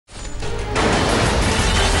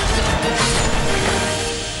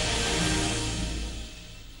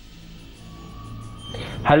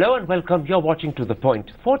Hello and welcome. You're watching To The Point.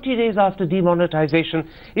 40 days after demonetization,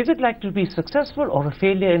 is it likely to be successful or a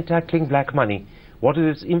failure in tackling black money? What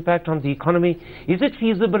is its impact on the economy? Is it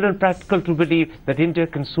feasible and practical to believe that India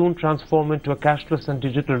can soon transform into a cashless and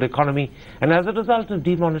digital economy? And as a result of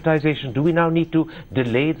demonetization, do we now need to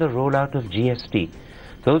delay the rollout of GST?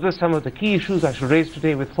 Those are some of the key issues I shall raise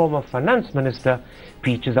today with former Finance Minister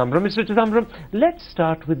P. Chidambaram. Mr. Chidambaram, let's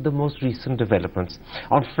start with the most recent developments.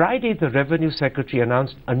 On Friday, the Revenue Secretary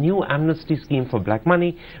announced a new amnesty scheme for black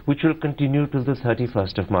money, which will continue till the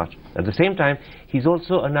 31st of March. At the same time, he's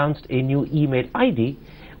also announced a new email ID,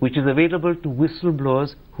 which is available to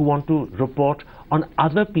whistleblowers who want to report on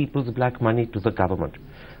other people's black money to the government.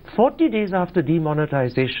 40 days after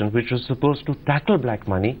demonetization, which was supposed to tackle black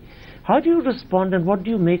money, how do you respond and what do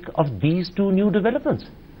you make of these two new developments?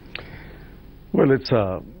 Well, it's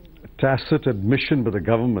a tacit admission by the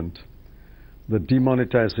government that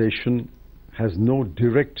demonetization has no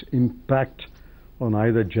direct impact on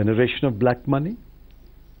either generation of black money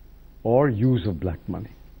or use of black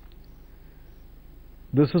money.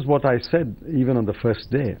 This is what I said even on the first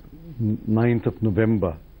day, 9th of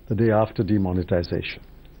November, the day after demonetization.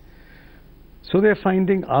 So they're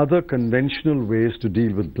finding other conventional ways to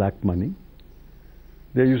deal with black money.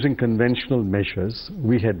 They're using conventional measures.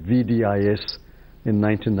 We had VDIS in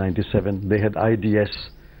 1997. They had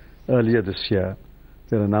IDS earlier this year.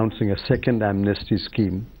 They're announcing a second amnesty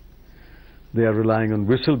scheme. They are relying on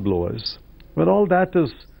whistleblowers. Well, all that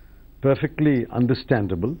is perfectly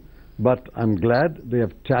understandable, but I'm glad they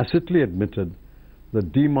have tacitly admitted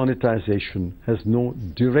that demonetization has no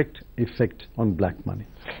direct effect on black money.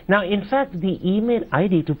 Now, in fact, the email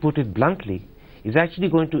ID, to put it bluntly, is actually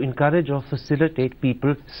going to encourage or facilitate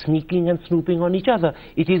people sneaking and snooping on each other.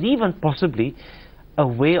 It is even possibly a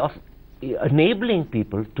way of enabling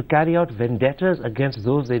people to carry out vendettas against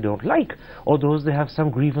those they don't like or those they have some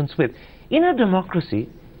grievance with. In a democracy,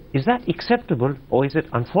 is that acceptable or is it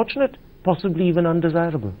unfortunate, possibly even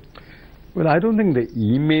undesirable? Well, I don't think the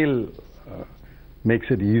email makes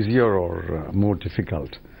it easier or more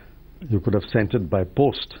difficult. You could have sent it by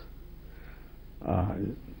post.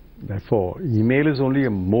 Therefore, email is only a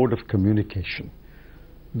mode of communication.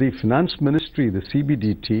 The Finance Ministry, the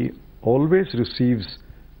CBDT, always receives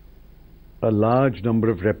a large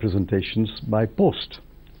number of representations by post.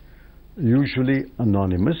 Usually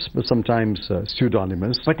anonymous, but sometimes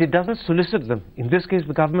pseudonymous. But it doesn't solicit them. In this case,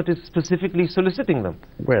 the government is specifically soliciting them.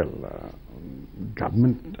 Well,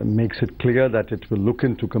 government makes it clear that it will look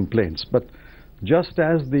into complaints. But just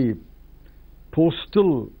as the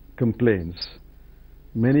postal complaints,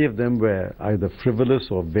 many of them were either frivolous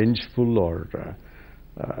or vengeful or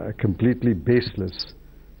completely baseless,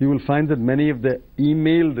 you will find that many of the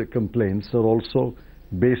emailed complaints are also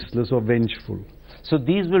baseless or vengeful. So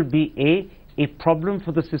these will be a problem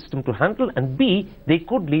for the system to handle, and B, they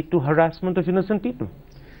could lead to harassment of innocent people.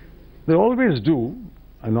 They always do.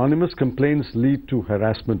 Anonymous complaints lead to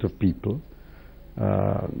harassment of people.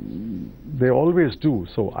 They always do.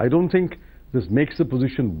 So I don't think this makes the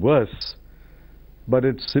position worse, but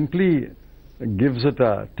it simply gives it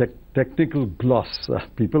a technical gloss.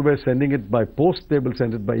 People were sending it by post, they will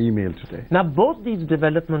send it by email today. Now, both these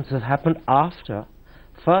developments have happened after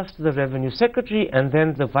first the Revenue Secretary and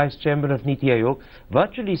then the Vice Chairman of Niti Aayog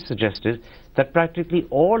virtually suggested that practically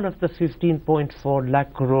all of the 15.4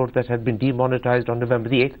 lakh crore that had been demonetized on November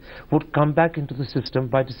the 8th would come back into the system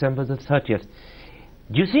by December the 30th.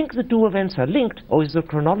 Do you think the two events are linked, or is the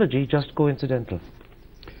chronology just coincidental?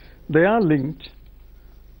 They are linked.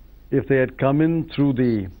 If they had come in through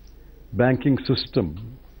the banking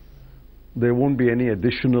system, there won't be any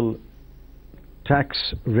additional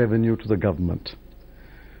tax revenue to the government.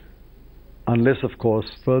 Unless, of course,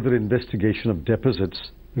 further investigation of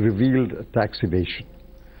deposits revealed tax evasion.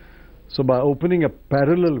 So by opening a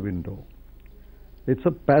parallel window, it's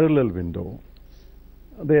a parallel window,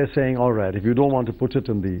 they are saying, all right, if you don't want to put it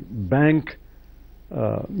in the bank,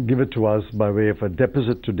 give it to us by way of a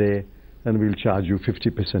deposit today, and we'll charge you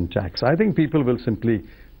 50% tax. I think people will simply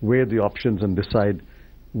weigh the options and decide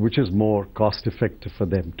which is more cost effective for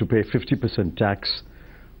them, to pay 50% tax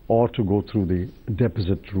or to go through the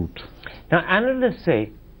deposit route. Now, analysts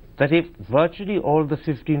say that if virtually all the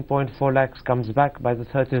 15.4 lakhs comes back by the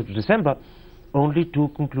 30th of December, only two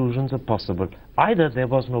conclusions are possible. Either there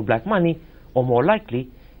was no black money, or more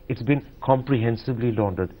likely, it's been comprehensively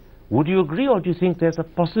laundered. Would you agree, or do you think there's a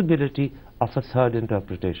possibility of a third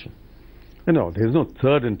interpretation? No, there's no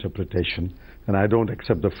third interpretation, and I don't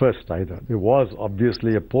accept the first either. There was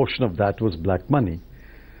obviously a portion of that was black money.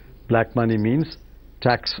 Black money means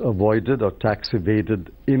tax avoided or tax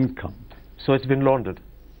evaded income. So it's been laundered?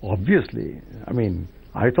 Obviously. I mean,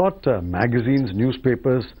 I thought magazines,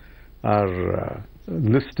 newspapers are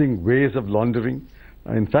listing ways of laundering.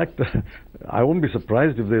 In fact, I won't be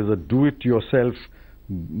surprised if there's a do-it-yourself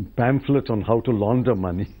pamphlet on how to launder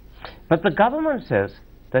money. But the government says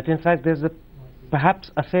that in fact there's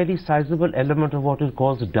perhaps a fairly sizable element of what it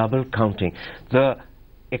calls double counting. The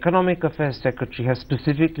Economic Affairs Secretary has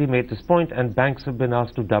specifically made this point, and banks have been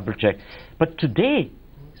asked to double check. But today,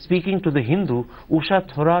 speaking to the Hindu,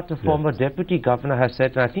 Usha Thorat, a former deputy governor, has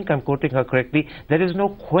said, and I think I'm quoting her correctly, there is no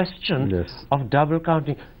question of double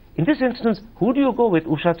counting. In this instance, who do you go with,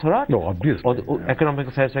 Usha Thorat? No, obviously. Or the Economic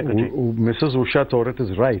Affairs Secretary? Mrs. Usha Thorat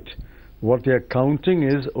is right. What they are counting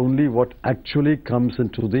is only what actually comes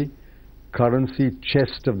into the currency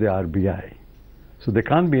chest of the RBI. So there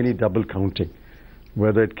can't be any double counting.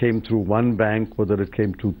 Whether it came through one bank, whether it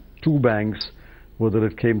came to two banks, whether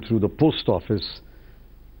it came through the post office,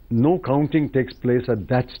 no counting takes place at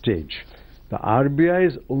that stage. The RBI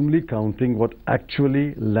is only counting what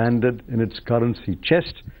actually landed in its currency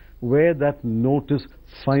chest, where that note is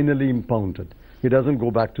finally impounded. It doesn't go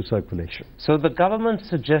back to circulation. So the government's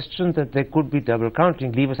suggestion that there could be double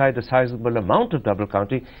counting, leave aside the sizable amount of double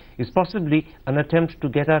counting, is possibly an attempt to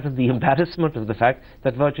get out of the embarrassment of the fact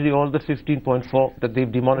that virtually all the 15.4 that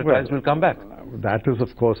they've demonetized will come back. That is,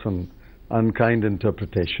 of course, an unkind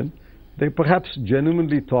interpretation. They perhaps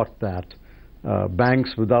genuinely thought that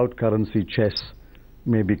banks without currency chests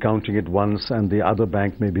may be counting it once, and the other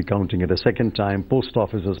bank may be counting it a second time. Post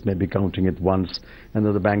offices may be counting it once, and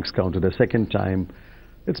then the banks count it a second time.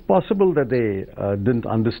 It's possible that they didn't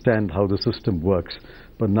understand how the system works.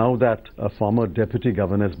 But now that a former deputy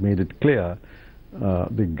governor has made it clear,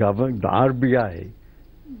 the RBI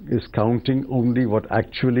is counting only what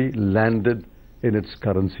actually landed in its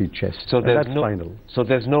currency chest. So that's final. So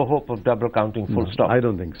there's no hope of double counting, full stop? I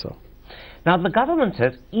don't think so. Now the government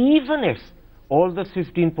says even if all the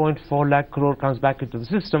 15.4 lakh crore comes back into the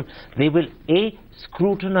system, they will A,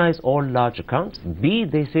 scrutinize all large accounts, B,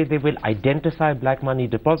 they say they will identify black money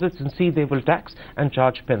deposits, and C, they will tax and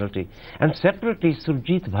charge penalty. And separately,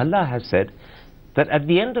 Surjit Bhalla has said that at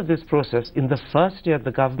the end of this process, in the first year,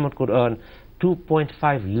 the government could earn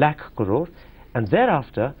 2.5 lakh crore, and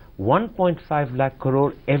thereafter 1.5 lakh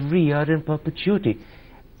crore every year in perpetuity.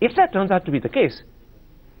 If that turns out to be the case,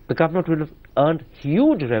 the government will have earned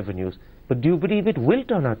huge revenues. But do you believe it will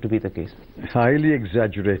turn out to be the case? Highly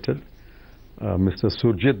exaggerated. Mr.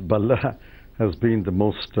 Surjit Bhalla has been the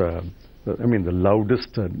most, the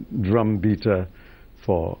loudest drum beater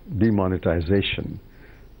for demonetization.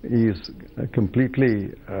 He is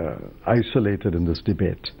completely isolated in this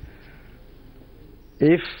debate.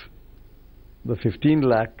 If the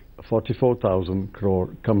 15,44,000 crore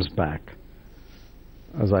comes back,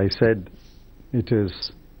 as I said, it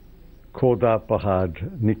is Khoda Pahad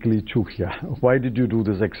Nikli Chukhya. Why did you do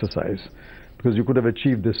this exercise? Because you could have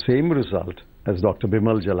achieved the same result, as Dr.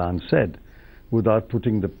 Bimal Jalan said, without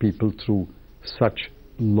putting the people through such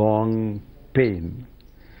long pain.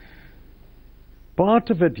 Part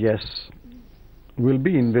of it, yes, will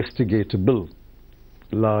be investigatable.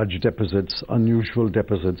 Large deposits, unusual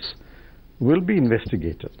deposits will be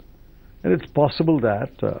investigated. And it's possible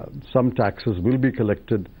that some taxes will be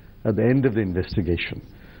collected at the end of the investigation.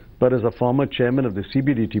 But as a former chairman of the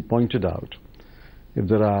CBDT pointed out, if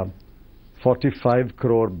there are 45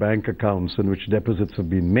 crore bank accounts in which deposits have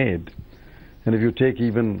been made, and if you take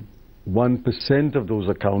even 1% of those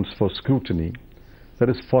accounts for scrutiny, that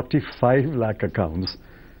is 45 lakh accounts,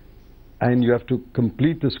 and you have to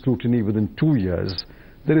complete the scrutiny within 2 years,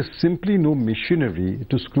 there is simply no machinery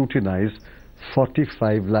to scrutinize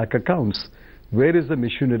 45 lakh accounts. Where is the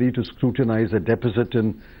machinery to scrutinize a deposit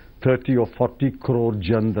in 30 or 40 crore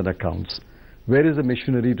Jan Dhan accounts? Where is the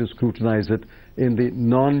machinery to scrutinize it in the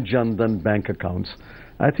non-Jan Dhan bank accounts?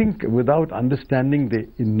 I think without understanding the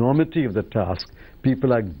enormity of the task,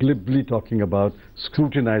 people are glibly talking about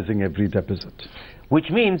scrutinizing every deposit.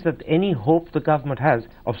 Which means that any hope the government has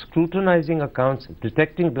of scrutinizing accounts,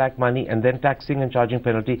 detecting black money, and then taxing and charging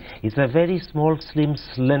penalty is a very small, slim,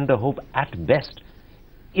 slender hope at best,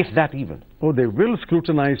 if that even. Oh, they will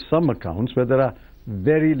scrutinize some accounts where there are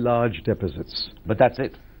very large deposits. But that's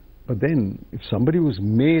it. But then, if somebody who's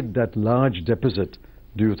made that large deposit,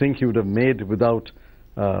 do you think he would have made without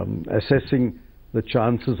assessing the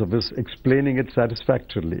chances of us explaining it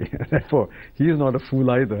satisfactorily? Therefore, he is not a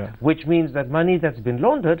fool either. Which means that money that's been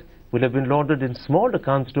laundered will have been laundered in small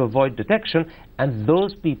accounts to avoid detection, and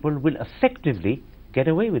those people will effectively get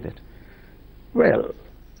away with it. Well,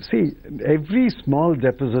 see, every small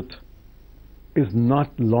deposit is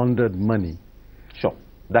not laundered money. Sure,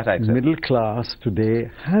 that I accept. Middle class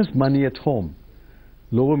today has money at home.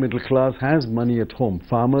 Lower middle class has money at home.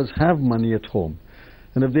 Farmers have money at home.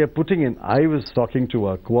 And if they are putting in, I was talking to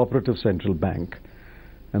a cooperative central bank,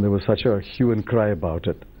 and there was such a hue and cry about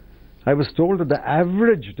it. I was told that the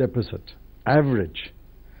average deficit, average,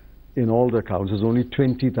 in all the accounts is only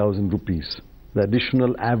 20,000 rupees, the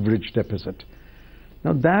additional average deficit.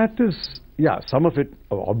 Now that is, yeah, some of it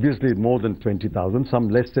obviously more than 20,000, some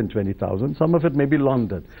less than 20,000, some of it may be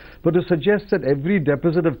laundered. But to suggest that every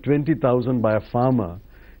deficit of 20,000 by a farmer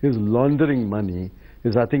is laundering money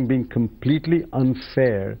is, I think, being completely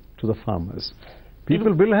unfair to the farmers.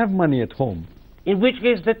 People will have money at home. In which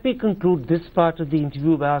case, let me conclude this part of the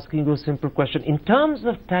interview by asking you a simple question. In terms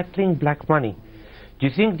of tackling black money, do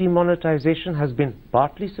you think demonetization has been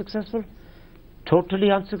partly successful, totally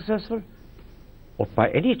unsuccessful, or by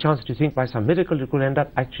any chance do you think by some miracle it could end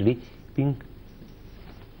up actually being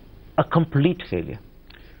a complete failure?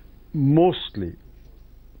 Mostly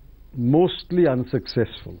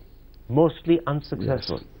unsuccessful. Mostly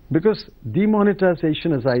unsuccessful. Yes. Because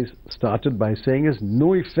demonetization, as I started by saying, has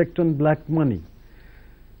no effect on black money.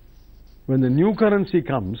 When the new currency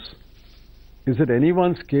comes, is it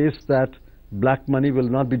anyone's case that black money will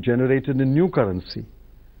not be generated in new currency?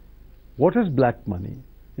 What is black money?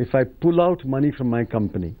 If I pull out money from my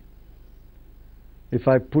company, if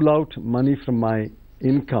I pull out money from my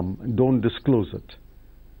income and don't disclose it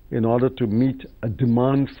in order to meet a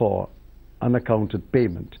demand for unaccounted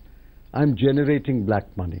payment, I'm generating black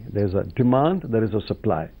money. There's a demand, there is a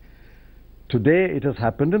supply. Today it has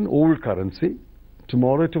happened in old currency,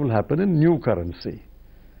 tomorrow it will happen in new currency.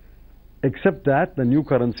 Except that the new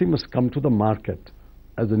currency must come to the market.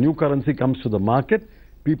 As the new currency comes to the market,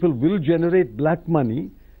 people will generate black money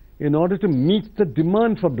in order to meet the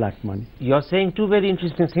demand for black money. You're saying two very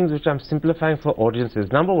interesting things which I'm simplifying for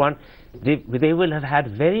audiences. Number one, they will have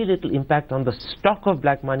had very little impact on the stock of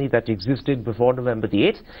black money that existed before November the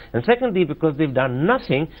 8th. And secondly, because they've done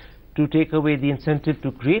nothing to take away the incentive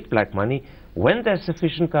to create black money, when there's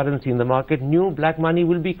sufficient currency in the market, new black money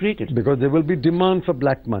will be created. Because there will be demand for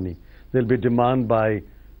black money. There'll be demand by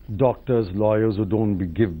doctors, lawyers who don't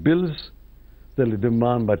give bills. There'll be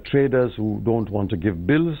demand by traders who don't want to give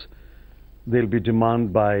bills. There'll be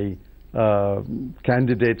demand by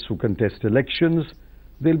candidates who contest elections.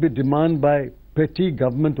 There'll be demand by petty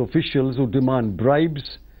government officials who demand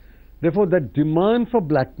bribes. Therefore, that demand for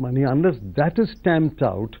black money, unless that is stamped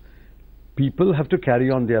out, people have to carry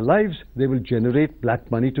on their lives. They will generate black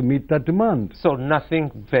money to meet that demand. So nothing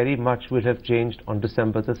very much will have changed on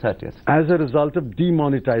December the 30th. As a result of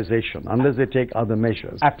demonetization, unless they take other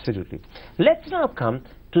measures. Absolutely. Let's now come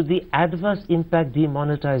to the adverse impact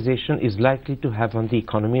demonetization is likely to have on the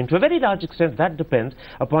economy. And to a very large extent, that depends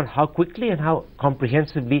upon how quickly and how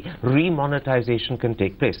comprehensively remonetization can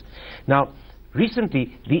take place. Now,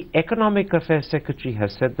 recently, the Economic Affairs Secretary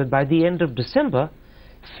has said that by the end of December,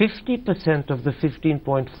 50% of the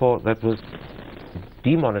 15.4 that was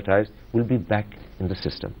demonetized will be back in the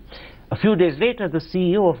system. A few days later, the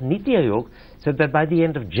CEO of Niti Aayog said that by the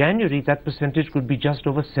end of January, that percentage could be just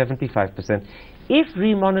over 75%. If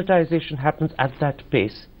remonetization happens at that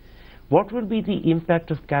pace, what will be the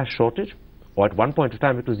impact of cash shortage? Or at one point of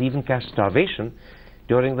time, it was even cash starvation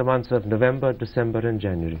during the months of November, December, and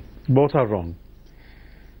January. Both are wrong.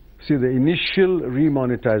 See, the initial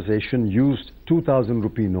remonetization used 2,000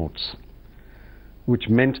 rupee notes, which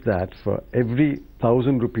meant that for every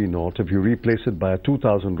 1,000 rupee note, if you replace it by a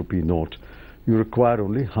 2,000 rupee note, you require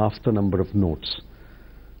only half the number of notes.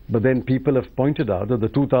 But then people have pointed out that the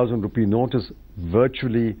 2,000 rupee note is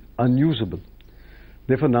virtually unusable.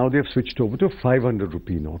 Therefore, now they have switched over to a 500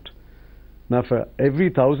 rupee note. Now, for every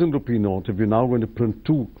 1,000 rupee note, if you're now going to print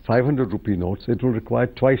two 500 rupee notes, it will require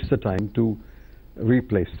twice the time to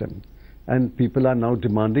replace them. And people are now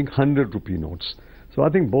demanding 100 rupee notes. So I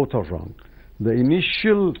think both are wrong. The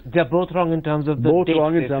initial... They're both wrong in terms of the... Both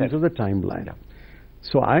wrong in terms of the timeline. Yeah.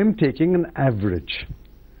 So I'm taking an average.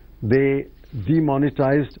 They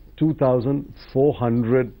demonetized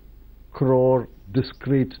 2,400 crore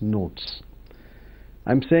discrete notes.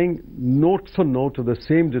 I'm saying note for note of the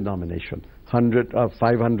same denomination,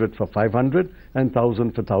 500 for 500 and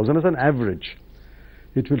 1,000 for 1,000 as an average.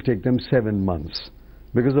 It will take them 7 months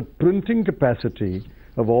because the printing capacity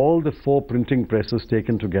of all the 4 printing presses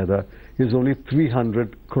taken together is only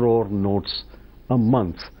 300 crore notes a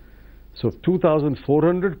month. So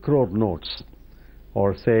 2,400 crore notes,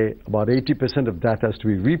 or say about 80% of that has to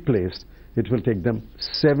be replaced, it will take them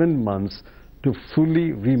 7 months to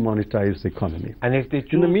fully remonetize the economy. And if they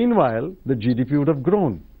choose... In the meanwhile, the GDP would have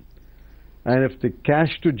grown. And if the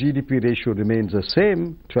cash to GDP ratio remains the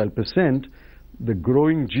same, 12%, the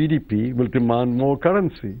growing GDP will demand more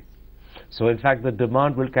currency. So in fact the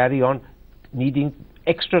demand will carry on needing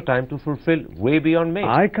extra time to fulfill way beyond May.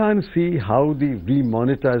 I can't see how the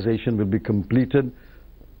remonetization will be completed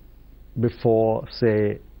before,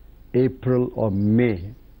 say, April or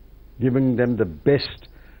May, giving them the best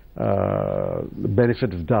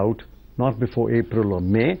benefit of doubt, not before April or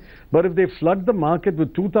May. But if they flood the market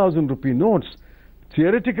with 2,000 rupee notes,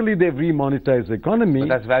 theoretically they've remonetized the economy. But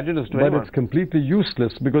that's valueless to But anyone. it's completely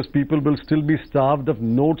useless because people will still be starved of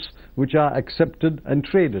notes which are accepted and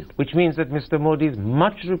traded. Which means that Mr. Modi's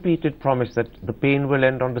much repeated promise that the pain will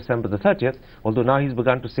end on December the 30th, although now he's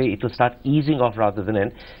begun to say it will start easing off rather than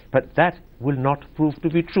end, but that will not prove to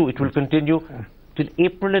be true. It will continue till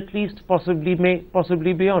April at least, possibly May,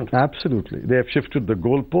 possibly beyond. Absolutely. They have shifted the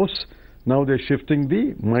goalposts. Now they're shifting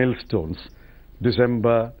the milestones.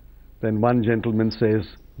 December, then one gentleman says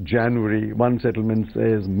January, one gentleman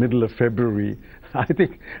says middle of February. I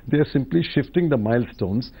think they're simply shifting the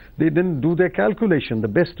milestones. They didn't do their calculation. The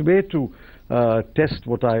best way to test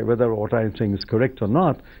whether what I'm saying is correct or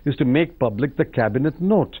not is to make public the cabinet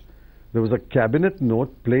note. There was a cabinet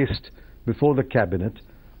note placed before the cabinet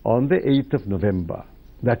on the 8th of November.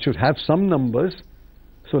 That should have some numbers,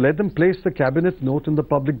 so let them place the cabinet note in the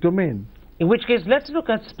public domain. In which case, let's look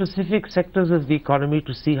at specific sectors of the economy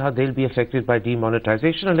to see how they'll be affected by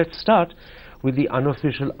demonetization. And let's start with the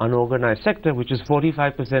unofficial, unorganized sector, which is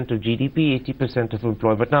 45% of GDP, 80% of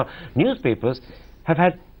employment. Now, newspapers have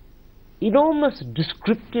had enormous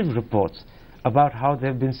descriptive reports about how there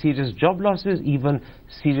have been serious job losses, even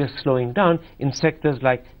serious slowing down in sectors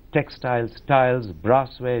like textiles, tiles,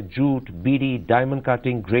 brassware, jute, beedi, diamond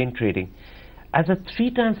cutting, grain trading. As a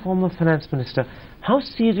three-time former finance minister, how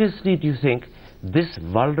seriously do you think this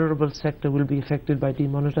vulnerable sector will be affected by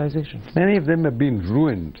demonetization? Many of them have been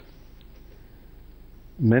ruined.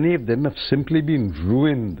 Many of them have simply been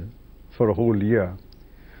ruined for a whole year.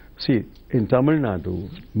 See, in Tamil Nadu,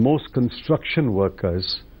 most construction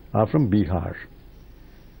workers are from Bihar.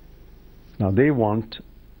 Now they want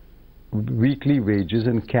weekly wages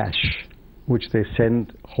in cash, which they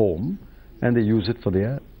send home and they use it for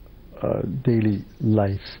their daily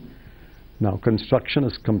life. Now construction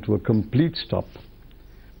has come to a complete stop.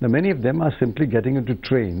 Now many of them are simply getting into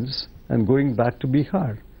trains and going back to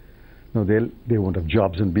Bihar. Now they won't have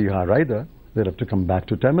jobs in Bihar either. They'll have to come back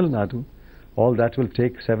to Tamil Nadu. All that will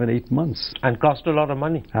take 7-8 months. And cost a lot of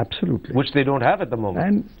money. Absolutely. Which they don't have at the moment.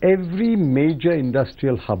 And every major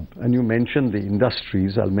industrial hub, and you mentioned the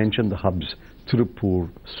industries, I'll mention the hubs, Tirupur,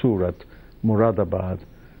 Surat, Moradabad,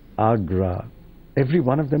 Agra, every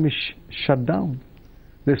one of them is shut down.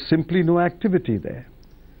 There's simply no activity there.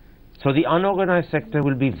 So the unorganized sector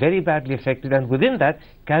will be very badly affected, and within that,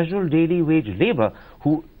 casual daily wage labor,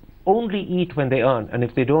 who only eat when they earn, and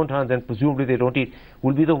if they don't earn, then presumably they don't eat,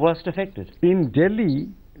 will be the worst affected. In Delhi,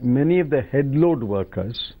 many of the headload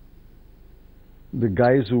workers, the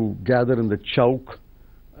guys who gather in the chowk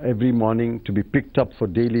every morning to be picked up for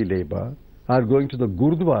daily labor, are going to the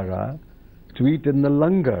Gurdwara to eat in the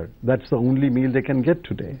langar. That's the only meal they can get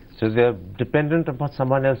today. So they're dependent upon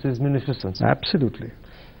someone else's munificence. Absolutely.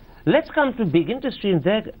 Let's come to big industry, and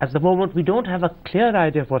there at the moment we don't have a clear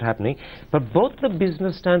idea of what's happening, but both the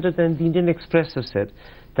Business Standard and the Indian Express have said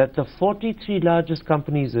that the 43 largest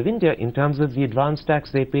companies of India, in terms of the advance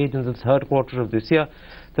tax they paid in the third quarter of this year,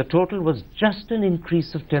 the total was just an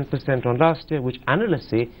increase of 10% on last year, which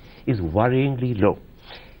analysts say is worryingly low.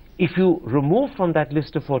 If you remove from that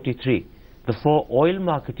list of 43 the 4 oil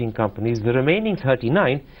marketing companies, the remaining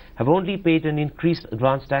 39 have only paid an increased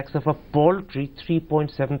advance tax of a paltry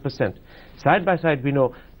 3.7%. Side by side, we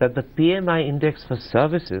know that the PMI index for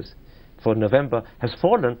services for November has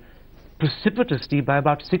fallen precipitously by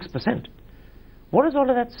about 6%. What does all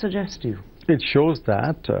of that suggest to you? It shows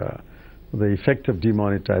that the effect of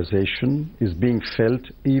demonetization is being felt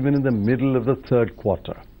even in the middle of the third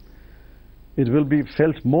quarter. It will be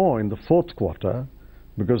felt more in the fourth quarter,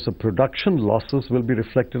 because the production losses will be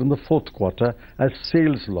reflected in the fourth quarter as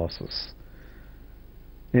sales losses.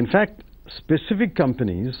 In fact, specific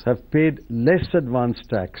companies have paid less advance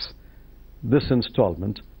tax this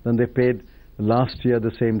installment than they paid last year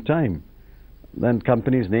the same time. And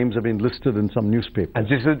companies' names have been listed in some newspapers. And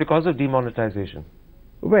this is because of demonetization?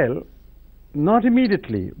 Well, not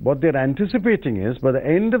immediately. What they're anticipating is by the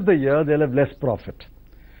end of the year they'll have less profit.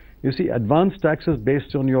 You see, advance tax is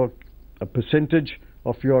based on a percentage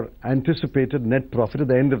of your anticipated net profit at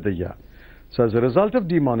the end of the year. So as a result of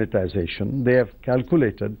demonetization, they have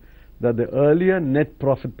calculated that the earlier net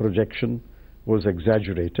profit projection was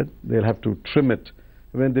exaggerated. They'll have to trim it.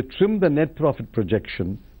 When they trim the net profit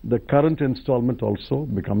projection, the current installment also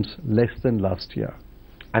becomes less than last year.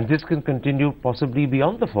 And this can continue possibly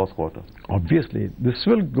beyond the fourth quarter. Obviously, this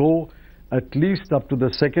will go at least up to the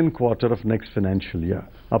second quarter of next financial year,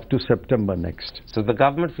 up to September next. So the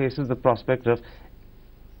government faces the prospect of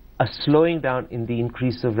a slowing down in the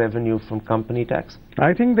increase of revenue from company tax?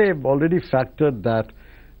 I think they've already factored that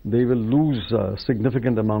they will lose a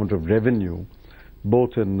significant amount of revenue,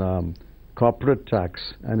 both in corporate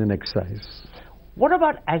tax and in excise. What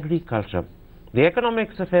about agriculture? The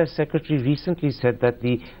Economics Affairs Secretary recently said that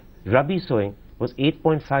the Rabi sowing was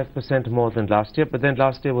 8.5% more than last year, but then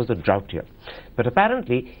last year was a drought year. But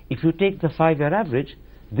apparently, if you take the 5-year average,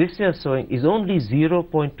 this year's sowing is only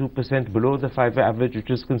 0.2% below the 5-year average, which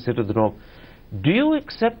is considered the norm. Do you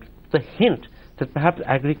accept the hint that perhaps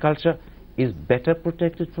agriculture is better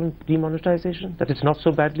protected from demonetization, that it's not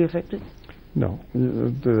so badly affected? No.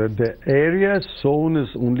 The area sown is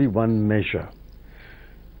only one measure.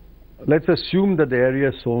 Let's assume that the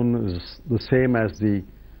area sown is the same as the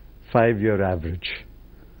 5-year average.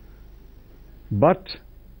 But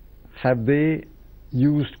have they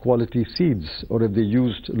used quality seeds, or have they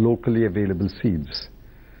used locally available seeds?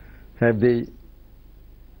 Have they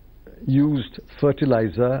used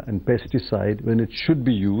fertilizer and pesticide when it should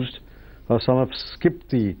be used, or some have skipped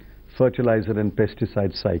the fertilizer and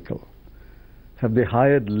pesticide cycle? Have they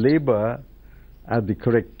hired labor at the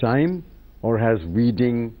correct time, or has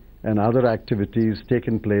weeding and other activities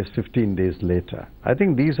taken place 15 days later? I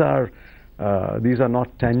think these are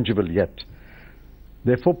not tangible yet.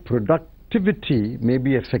 Therefore, productivity may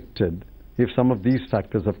be affected if some of these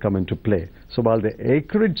factors have come into play. So while the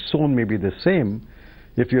acreage sown may be the same,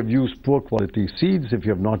 if you have used poor quality seeds, if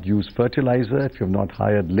you have not used fertilizer, if you have not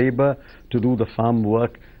hired labor to do the farm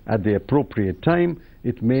work at the appropriate time,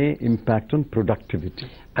 it may impact on productivity.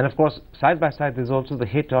 And of course, side by side, there's also the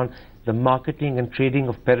hit on the marketing and trading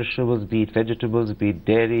of perishables, be it vegetables, be it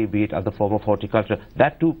dairy, be it other form of horticulture.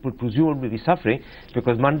 That too would presumably be suffering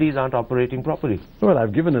because mandis aren't operating properly. Well,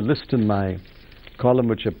 I've given a list in my column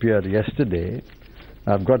which appeared yesterday.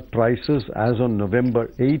 I've got prices as on November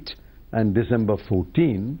 8 and December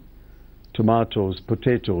 14. Tomatoes,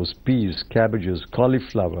 potatoes, peas, cabbages,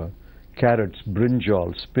 cauliflower, carrots,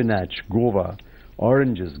 brinjal, spinach, guava,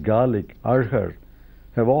 oranges, garlic, arhar,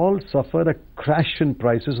 have all suffered a crash in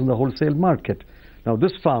prices in the wholesale market. Now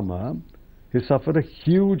this farmer has suffered a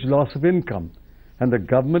huge loss of income, and the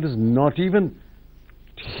government is not even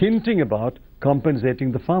hinting about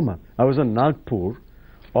compensating the farmer. I was in Nagpur.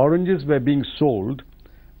 Oranges were being sold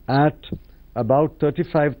at about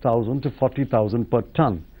 35,000 to 40,000 per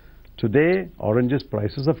ton. Today, oranges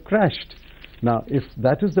prices have crashed. Now, if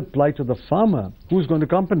that is the plight of the farmer, who's going to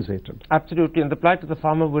compensate him? Absolutely, and the plight of the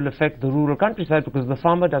farmer will affect the rural countryside because the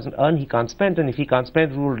farmer doesn't earn, he can't spend, and if he can't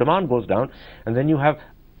spend, rural demand goes down, and then you have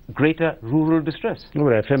greater rural distress. No,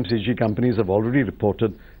 FMCG companies have already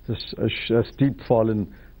reported a steep fall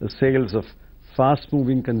in the sales of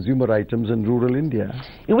fast-moving consumer items in rural India.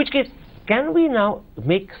 In which case, can we now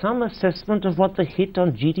make some assessment of what the hit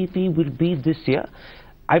on GDP will be this year?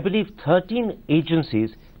 I believe 13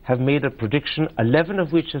 agencies have made a prediction, 11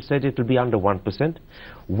 of which have said it will be under 1%.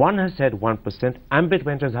 One has said 1%. Ambit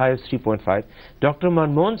went as high as 3.5. Dr.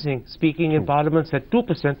 Manmohan Singh, speaking in Parliament, said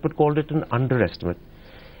 2% but called it an underestimate.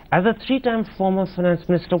 As a 3-time former finance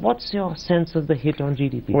minister, what's your sense of the hit on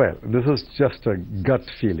GDP? Well, this is just a gut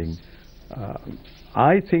feeling.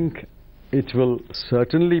 I think it will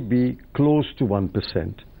certainly be close to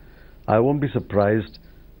 1%. I won't be surprised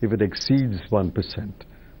if it exceeds 1%.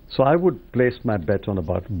 So I would place my bet on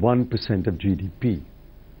about 1% of GDP.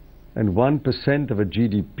 And 1% of a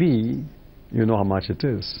GDP, you know how much it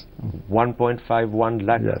is. 1.51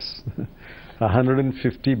 lakh. Yes.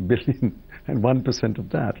 150 billion and 1% of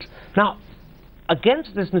that. Now,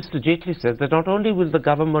 against this, Mr. Jaitley says that not only will the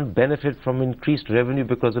government benefit from increased revenue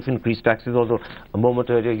because of increased taxes, although a moment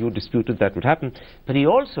earlier you disputed that would happen, but he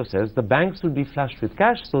also says the banks will be flushed with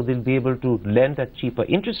cash, so they'll be able to lend at cheaper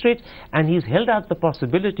interest rates, and he's held out the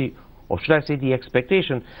possibility, or should I say the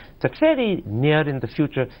expectation, that fairly near in the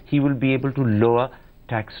future he will be able to lower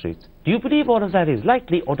tax rates. Do you believe all of that is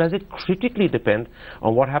likely, or does it critically depend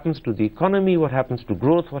on what happens to the economy, what happens to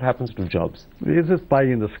growth, what happens to jobs? It's a pie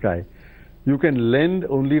in the sky. You can lend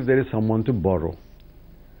only if there is someone to borrow.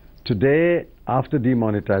 Today, after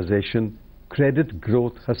demonetization, credit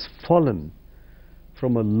growth has fallen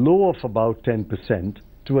from a low of about 10%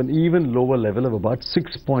 to an even lower level of about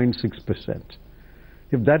 6.6%.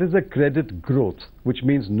 If that is a credit growth, which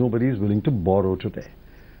means nobody is willing to borrow today.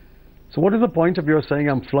 So what is the point of your saying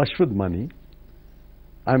I'm flush with money,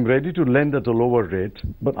 I'm ready to lend at a lower rate,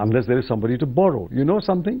 but unless there is somebody to borrow? You know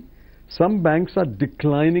something? Some banks are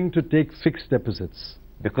declining to take fixed deposits.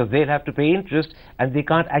 because they'll have to pay interest and they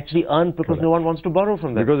can't actually earn because no one wants to borrow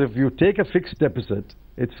from them. Because if you take a fixed deposit,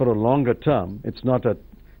 it's for a longer term. It's not a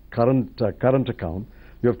current account.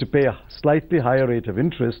 You have to pay a slightly higher rate of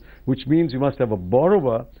interest, which means you must have a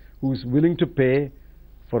borrower who's willing to pay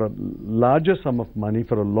for a larger sum of money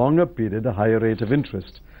for a longer period, a higher rate of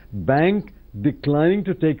interest. Bank declining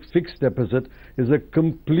to take fixed deposit is a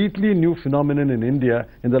completely new phenomenon in India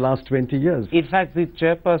in the last 20 years. In fact, the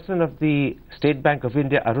chairperson of the State Bank of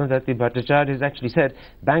India, Arundhati Bhattacharya, has actually said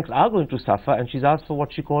banks are going to suffer, and she's asked for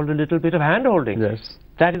what she called a little bit of hand-holding. Yes.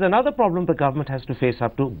 That is another problem the government has to face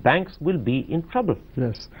up to. Banks will be in trouble.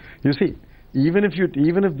 Yes. You see, even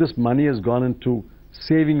if this money has gone into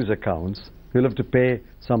savings accounts, you'll have to pay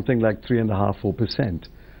something like 3.5–4%.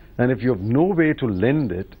 And if you have no way to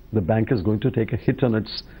lend it, the bank is going to take a hit on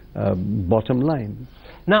its bottom line.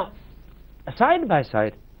 Now, side by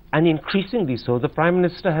side, and increasingly so, the Prime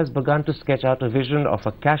Minister has begun to sketch out a vision of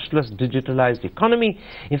a cashless, digitalized economy.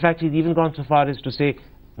 In fact, he's even gone so far as to say,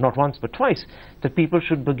 not once but twice, that people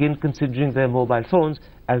should begin considering their mobile phones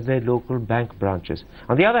as their local bank branches.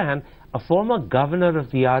 On the other hand, a former governor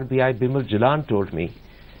of the RBI, Bimal Jalan, told me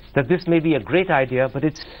that this may be a great idea, but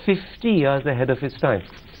it's 50 years ahead of its time.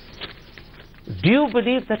 Do you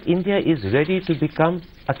believe that India is ready to become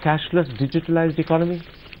a cashless, digitalized economy?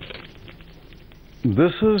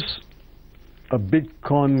 This is a big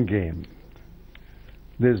con game.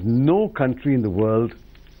 There's no country in the world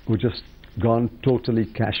which has gone totally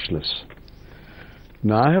cashless.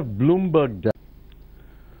 Now, I have Bloomberg data.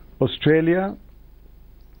 Australia,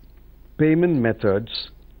 payment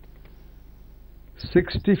methods,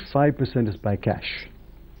 65% is by cash.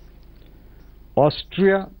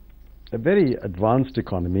 Austria, a very advanced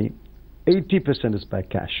economy, 80% is by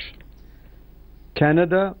cash.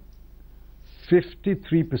 Canada,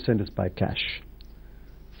 53% is by cash.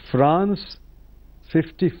 France,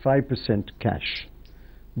 55% cash.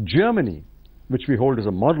 Germany, which we hold as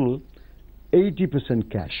a model,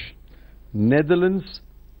 80% cash. Netherlands,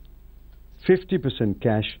 50%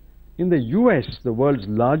 cash. In the US, the world's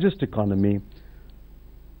largest economy,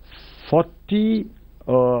 close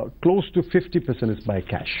to 50% is by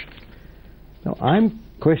cash. Now, I'm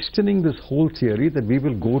questioning this whole theory that we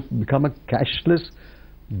will become a cashless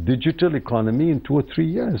digital economy in 2 or 3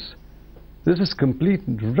 years. This is complete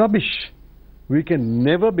rubbish. We can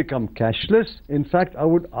never become cashless. In fact, I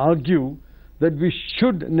would argue that we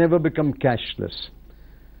should never become cashless.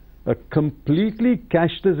 A completely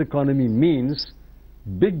cashless economy means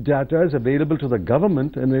big data is available to the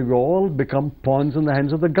government and we will all become pawns in the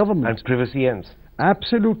hands of the government. And privacy ends.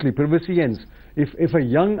 Absolutely, privacy ends. If a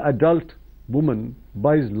young adult woman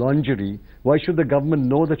buys lingerie, why should the government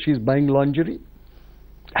know that she's buying lingerie?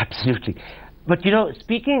 Absolutely. But you know,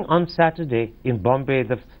 speaking on Saturday in Bombay,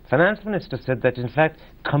 the finance minister said that in fact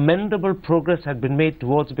commendable progress had been made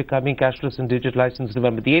towards becoming cashless and digitalized since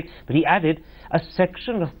November the 8th, but he added a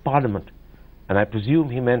section of parliament, and I presume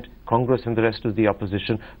he meant Congress and the rest of the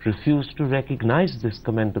opposition, refused to recognize this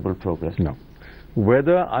commendable progress. No.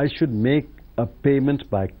 Whether I should make a payment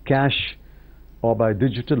by cash or by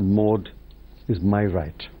digital mode is my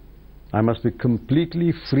right. I must be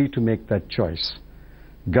completely free to make that choice.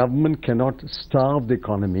 Government cannot starve the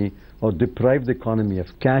economy or deprive the economy of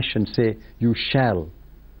cash and say you shall,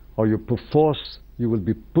 or you perforce you will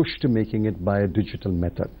be pushed to making it by a digital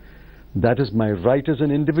method. That is my right as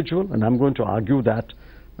an individual, and I'm going to argue that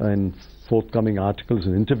in forthcoming articles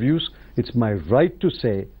and interviews. It's my right to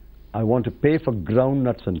say I want to pay for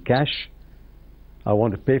groundnuts in cash, I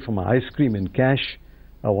want to pay for my ice cream in cash,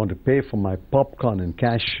 I want to pay for my popcorn in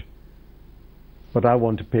cash, but I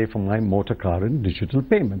want to pay for my motor car in digital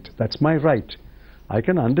payment. That's my right. I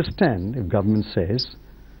can understand if government says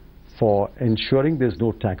for ensuring there's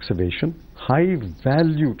no tax evasion, high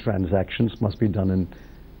value transactions must be done in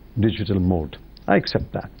digital mode. I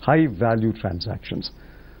accept that. High value transactions.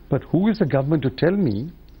 But who is the government to tell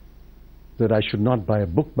me that I should not buy a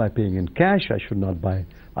book by paying in cash, I should not buy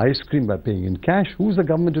ice cream by paying in cash? Who is the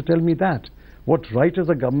government to tell me that? What right has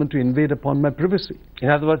the government to invade upon my privacy?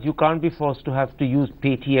 In other words, you can't be forced to have to use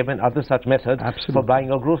Paytm and other such methods for buying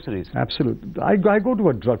your groceries. Absolutely. I go to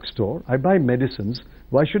a drugstore, I buy medicines.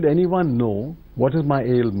 Why should anyone know what is my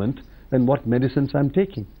ailment and what medicines I'm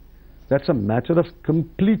taking? That's a matter of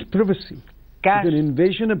complete privacy. Cash. It's an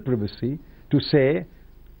invasion of privacy to say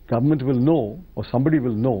government will know or somebody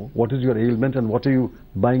will know what is your ailment and what are you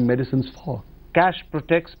buying medicines for. Cash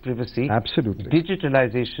protects privacy. Absolutely.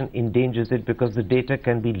 Digitalization endangers it because the data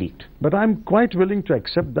can be leaked. But I'm quite willing to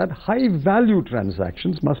accept that high value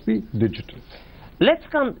transactions must be digital. Let's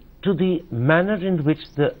come to the manner in which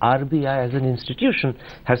the RBI as an institution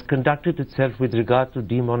has conducted itself with regard to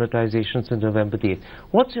demonetization since November the 8th.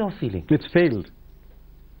 What's your feeling? It's failed.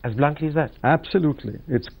 As bluntly as that? Absolutely.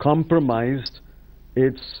 It's compromised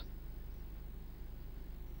its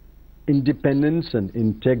independence and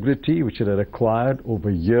integrity which it had acquired over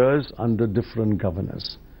years under different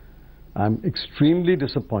governors. I'm extremely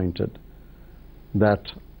disappointed that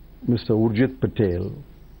Mr. Urjit Patel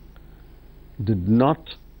did not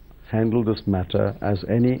handle this matter as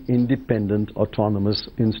any independent, autonomous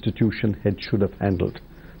institution head should have handled.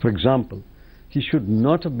 For example, he should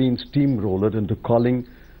not have been steamrolled into calling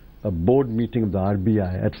a board meeting of the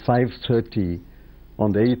RBI at 5:30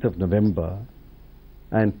 on the 8th of November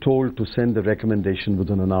and told to send the recommendation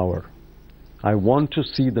within an hour. I want to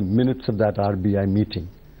see the minutes of that RBI meeting.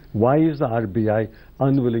 Why is the RBI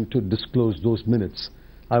unwilling to disclose those minutes?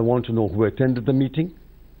 I want to know who attended the meeting,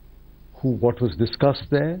 what was discussed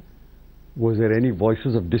there, was there any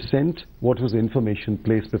voices of dissent, what was the information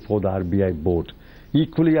placed before the RBI board.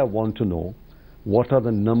 Equally, I want to know what are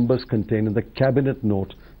the numbers contained in the cabinet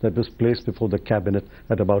note that was placed before the cabinet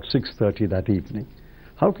at about 6:30 that evening.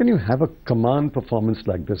 How can you have a command performance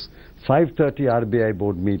like this? 5:30 RBI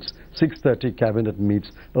board meets, 6:30 cabinet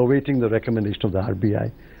meets, awaiting the recommendation of the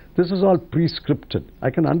RBI. This is all pre-scripted. I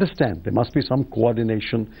can understand there must be some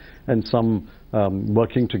coordination and some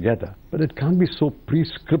working together, but it can't be so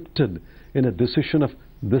pre-scripted in a decision of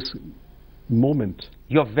this moment.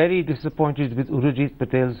 You're very disappointed with Urjit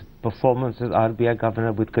Patel's performance as RBI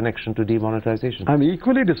governor with connection to demonetization. I'm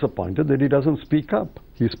equally disappointed that he doesn't speak up.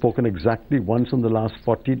 He's spoken exactly once in the last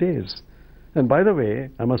 40 days. And by the way,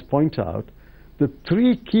 I must point out the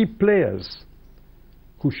three key players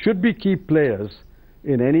who should be key players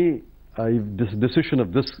in any decision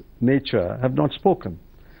of this nature have not spoken.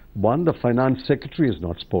 One, the finance secretary has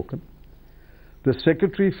not spoken. The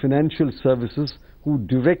secretary financial services who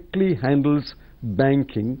directly handles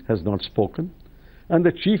banking has not spoken. And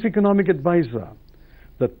the chief economic advisor,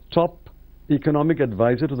 the top economic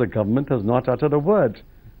advisor to the government, has not uttered a word.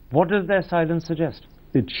 What does their silence suggest?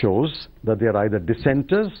 It shows that they are either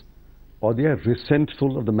dissenters or they are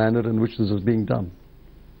resentful of the manner in which this is being done.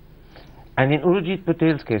 And in Urjit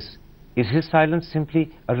Patel's case, is his silence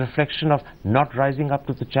simply a reflection of not rising up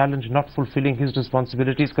to the challenge, not fulfilling his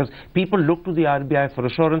responsibilities? Because people look to the RBI for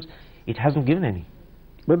assurance. It hasn't given any.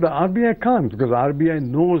 But the RBI can't, because RBI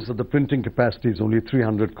knows that the printing capacity is only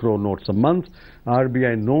 300 crore notes a month.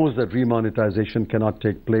 RBI knows that remonetization cannot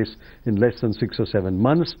take place in less than 6 or 7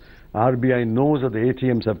 months. RBI knows that the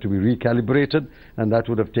ATMs have to be recalibrated, and that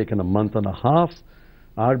would have taken a month and a half.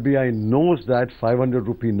 RBI knows that 500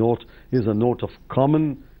 rupee note is a note of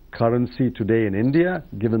common currency today in India,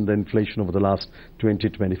 given the inflation over the last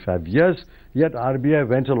 20-25 years. Yet RBI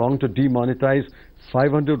went along to demonetize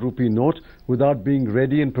 500 rupee note without being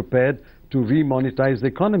ready and prepared to remonetize the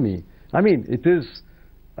economy. I mean, it is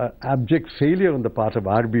abject failure on the part of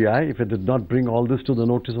RBI if it did not bring all this to the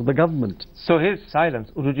notice of the government. So his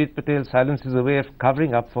silence, Urjit Patel's silence, is a way of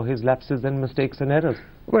covering up for his lapses and mistakes and errors.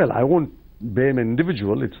 Well, I won't blame an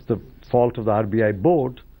individual. It's the fault of the RBI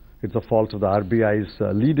board. It's the fault of the RBI's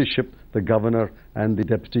leadership, the governor and the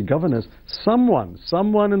deputy governors. Someone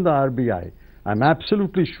in the RBI, I'm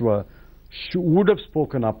absolutely sure, would have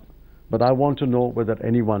spoken up, but I want to know whether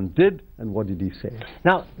anyone did and what did he say.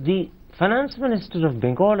 Now, the Finance Minister of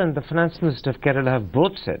Bengal and the Finance Minister of Kerala have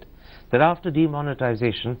both said that after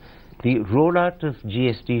demonetization, the rollout of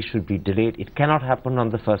GST should be delayed. It cannot happen on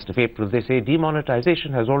the 1st of April. They say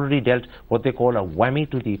demonetization has already dealt what they call a whammy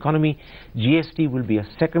to the economy. GST will be a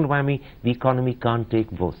second whammy. The economy can't take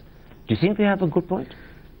both. Do you think they have a good point?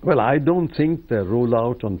 Well, I don't think the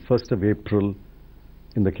rollout on 1st of April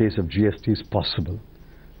in the case of GST is possible.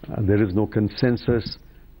 There is no consensus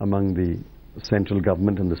among the central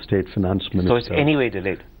government and the state finance minister. So it's anyway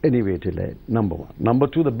delayed? Anyway delayed, number one. Number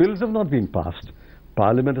two, the bills have not been passed.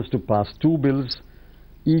 Parliament has to pass 2 bills.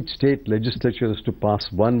 Each state legislature has to pass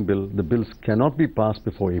 1 bill. The bills cannot be passed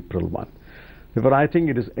before April 1. Therefore, I think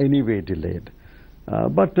it is anyway delayed.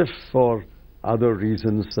 But if for other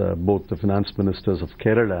reasons, both the finance ministers of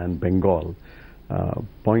Kerala and Bengal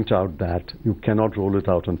point out that you cannot roll it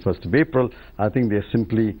out on 1st of April, I think they're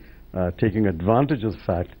simply taking advantage of the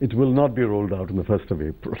fact it will not be rolled out on the 1st of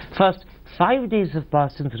April. First, 5 days have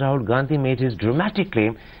passed since Rahul Gandhi made his dramatic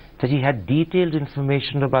claim that he had detailed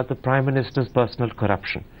information about the Prime Minister's personal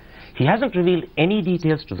corruption. He hasn't revealed any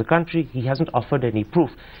details to the country. He hasn't offered any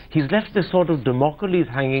proof. He's left this sort of Damocles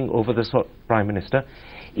hanging over the Prime Minister.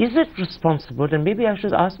 Is it responsible, and maybe I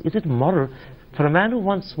should ask, is it moral for a man who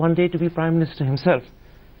wants one day to be Prime Minister himself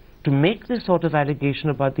to make this sort of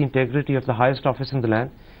allegation about the integrity of the highest office in the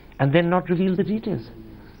land and then not reveal the details?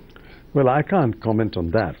 Well, I can't comment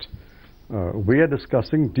on that. We are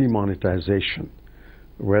discussing demonetization.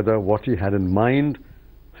 Whether what he had in mind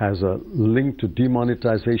has a link to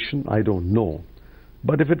demonetization, I don't know.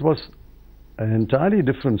 But if it was an entirely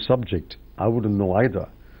different subject, I wouldn't know either.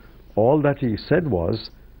 All that he said was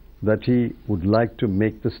that he would like to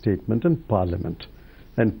make the statement in Parliament,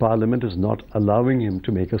 and Parliament is not allowing him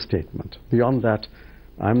to make a statement. Beyond that,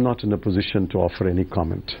 I'm not in a position to offer any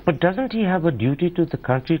comment. But doesn't he have a duty to the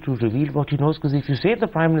country to reveal what he knows? Because if you say the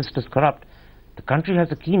Prime Minister is corrupt, the country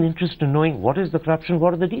has a keen interest in knowing what is the corruption,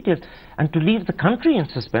 what are the details. And to leave the country in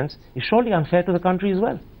suspense is surely unfair to the country as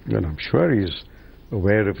well. Well, I'm sure he's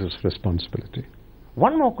aware of his responsibility.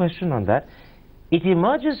 One more question on that. It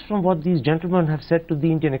emerges from what these gentlemen have said to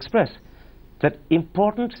the Indian Express that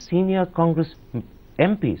important senior Congress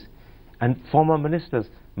MPs and former ministers,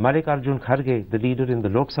 Mallikarjun Kharge, the leader in the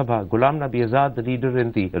Lok Sabha, Ghulam Nabi Azad, the leader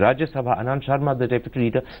in the Rajya Sabha, Anand Sharma, the deputy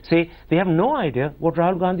leader, say they have no idea what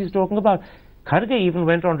Rahul Gandhi is talking about. Kharge even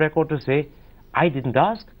went on record to say, I didn't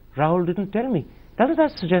ask, Rahul didn't tell me. Doesn't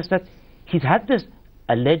that suggest that he's had this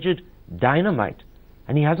alleged dynamite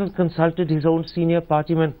and he hasn't consulted his own senior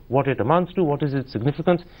partymen what it amounts to, what is its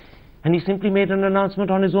significance, and he simply made an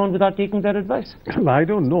announcement on his own without taking their advice? I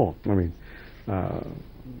don't know. I mean,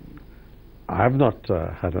 I have not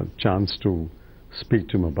had a chance to speak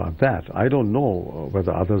to him about that. I don't know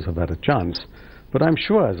whether others have had a chance. But I'm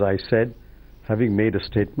sure, as I said, having made a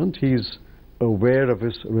statement, he's aware of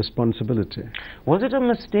his responsibility. Was it a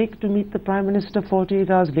mistake to meet the Prime Minister 48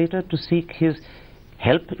 hours later to seek his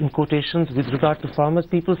help, in quotations, with regard to farmers?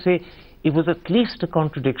 People say it was at least a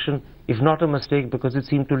contradiction, if not a mistake, because it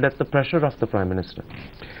seemed to let the pressure off the Prime Minister.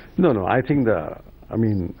 No, I think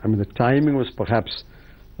the timing was perhaps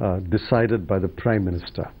decided by the Prime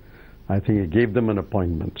Minister. I think he gave them an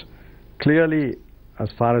appointment. Clearly, as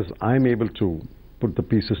far as I'm able to put the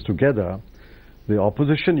pieces together, the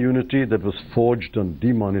opposition unity that was forged on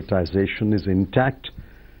demonetization is intact,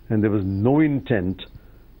 and there was no intent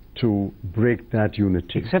to break that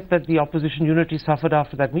unity. Except that the opposition unity suffered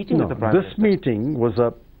after that meeting with the Prime Minister. This meeting was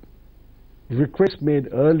a request made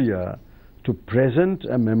earlier to present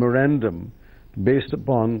a memorandum based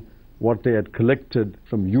upon what they had collected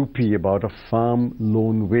from UP about a farm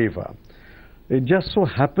loan waiver. It just so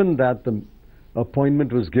happened that the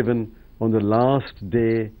appointment was given on the last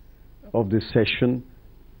day of this session,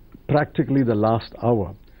 practically the last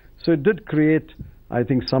hour. So it did create, I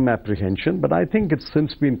think, some apprehension, but I think it's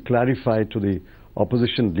since been clarified to the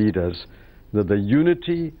opposition leaders that the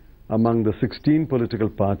unity among the 16 political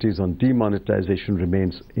parties on demonetization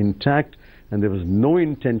remains intact, and there was no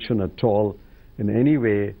intention at all in any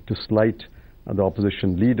way to slight the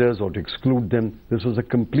opposition leaders or to exclude them. This was a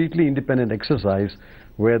completely independent exercise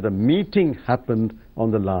where the meeting happened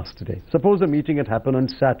on the last day. Suppose the meeting had happened on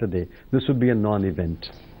Saturday, this would be a non-event.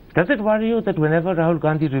 Does it worry you that whenever Rahul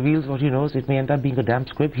Gandhi reveals what he knows, it may end up being a damp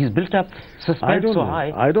squib? He's built up suspense so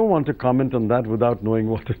high. I don't want to comment on that without knowing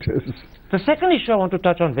what it is. The second issue I want to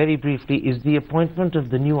touch on very briefly is the appointment of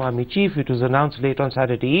the new army chief. It was announced late on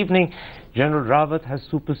Saturday evening. General Rawat has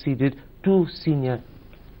superseded two senior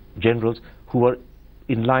generals who were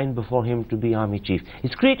in line before him to be army chief.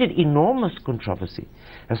 It's created enormous controversy.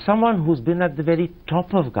 As someone who's been at the very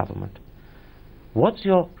top of government, what's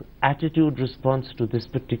your attitude, response to this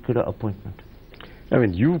particular appointment? I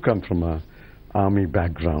mean, you come from an army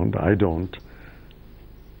background. I don't.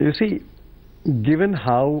 You see, given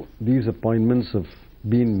how these appointments have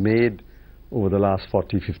been made over the last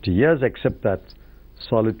 40, 50 years, except that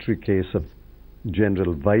solitary case of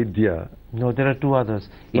General Vaidya. No, there are two others.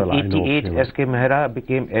 In 88, S.K. Mehra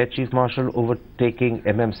became Air Chief Marshal, overtaking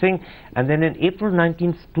M.M. Singh. And then in April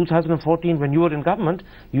 2014, when you were in government,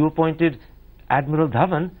 you appointed Admiral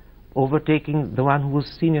Dhawan, overtaking the one who was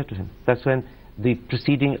senior to him. That's when the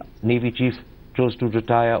preceding Navy chief chose to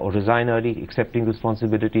retire or resign early, accepting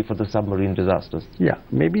responsibility for the submarine disasters. Yeah,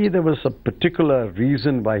 maybe there was a particular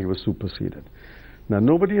reason why he was superseded. Now,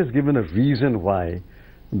 nobody has given a reason why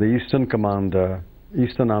the Eastern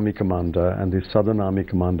Army Commander and the Southern Army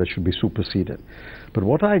Commander should be superseded. But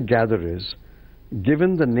what I gather is,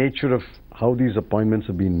 given the nature of how these appointments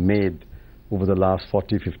have been made over the last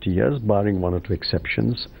 40, 50 years, barring one or two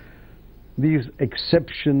exceptions, these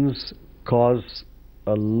exceptions cause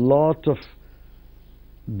a lot of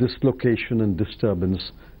dislocation and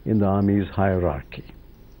disturbance in the Army's hierarchy.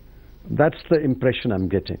 That's the impression I'm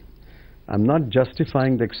getting. I'm not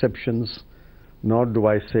justifying the exceptions, nor do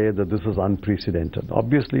I say that this is unprecedented.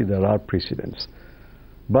 Obviously, there are precedents.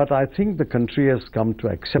 But I think the country has come to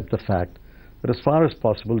accept the fact that as far as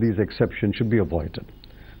possible, these exceptions should be avoided.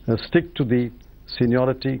 Stick to the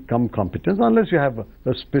seniority come competence, unless you have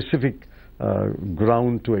a specific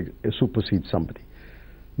ground to supersede somebody.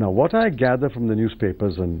 Now, what I gather from the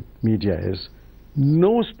newspapers and media is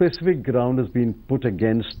no specific ground has been put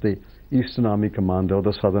against the Eastern Army Commander or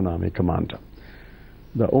the Southern Army Commander.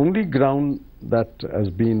 The only ground that has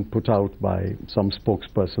been put out by some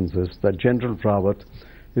spokespersons is that General Rawat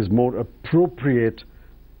is more appropriate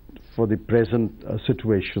for the present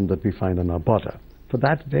situation that we find on our border. For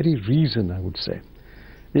that very reason, I would say,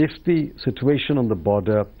 if the situation on the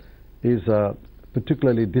border is a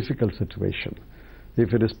particularly difficult situation,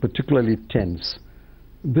 if it is particularly tense,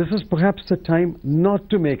 this is perhaps the time not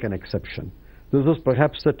to make an exception. This is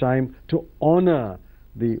perhaps the time to honor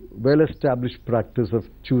the well-established practice of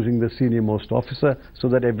choosing the senior-most officer so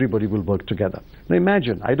that everybody will work together. Now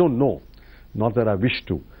imagine, I don't know, not that I wish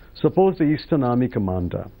to, suppose the Eastern Army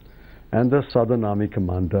Commander and the Southern Army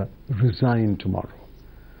Commander resign tomorrow.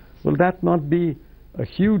 Will that not be a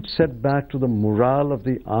huge setback to the morale of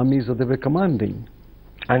the armies that they were commanding?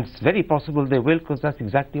 And it's very possible they will, because that's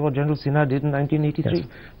exactly what General Sinha did in 1983. Yes.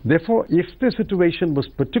 Therefore, if the situation was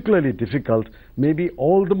particularly difficult, maybe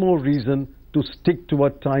all the more reason to stick to a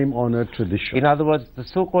time-honored tradition. In other words, the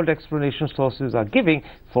so-called explanation sources are giving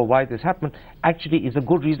for why this happened actually is a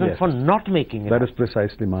good reason for not making it. That is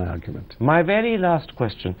precisely my argument. My very last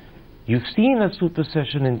question. You've seen a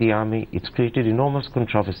supersession in the army. It's created enormous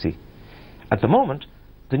controversy. At the moment,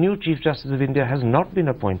 the new Chief Justice of India has not been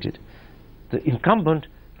appointed. The incumbent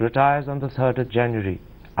retires on the 3rd of January.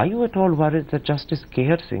 Are you at all worried that Justice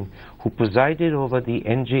Kehar Singh, who presided over the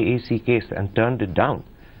NJAC case and turned it down,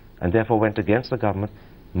 and therefore went against the government,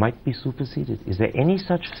 might be superseded? Is there any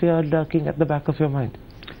such fear lurking at the back of your mind?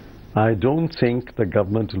 I don't think the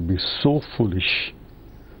government will be so foolish,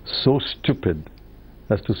 so stupid,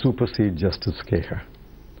 as to supersede Justice Kehar.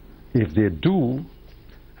 If they do,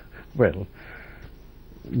 well,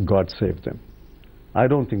 God save them. I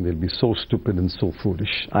don't think they'll be so stupid and so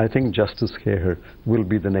foolish. I think Justice Kehar will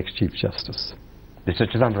be the next Chief Justice. Mr.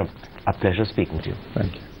 Chidambaram, a pleasure speaking to you.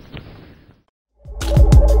 Thank you.